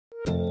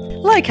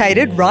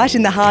Located right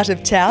in the heart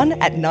of town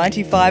at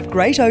 95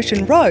 Great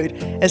Ocean Road,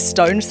 a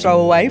stone's throw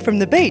away from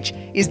the beach,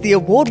 is the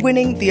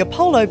award-winning The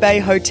Apollo Bay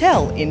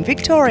Hotel in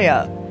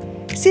Victoria.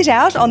 Sit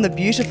out on the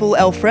beautiful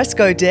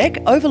alfresco deck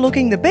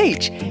overlooking the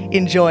beach,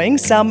 enjoying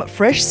some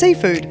fresh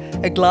seafood,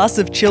 a glass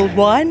of chilled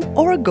wine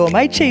or a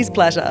gourmet cheese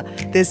platter.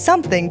 There's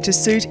something to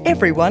suit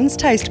everyone's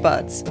taste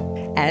buds.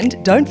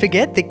 And don't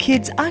forget the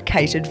kids are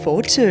catered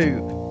for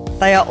too.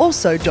 They are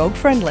also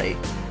dog-friendly.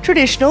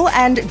 Traditional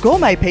and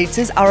gourmet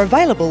pizzas are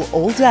available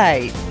all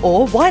day.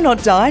 Or why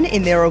not dine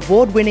in their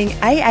award-winning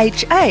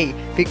AHA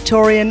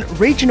Victorian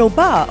Regional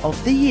Bar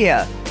of the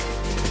Year.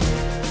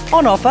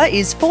 On offer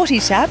is 40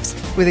 taps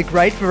with a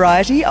great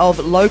variety of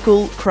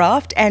local,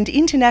 craft and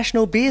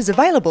international beers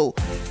available,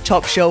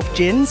 top shelf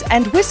gins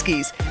and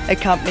whiskies,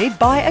 accompanied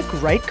by a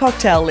great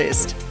cocktail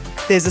list.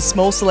 There's a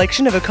small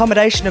selection of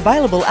accommodation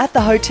available at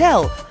the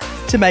hotel.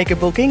 To make a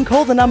booking,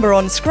 call the number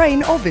on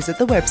screen or visit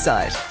the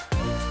website.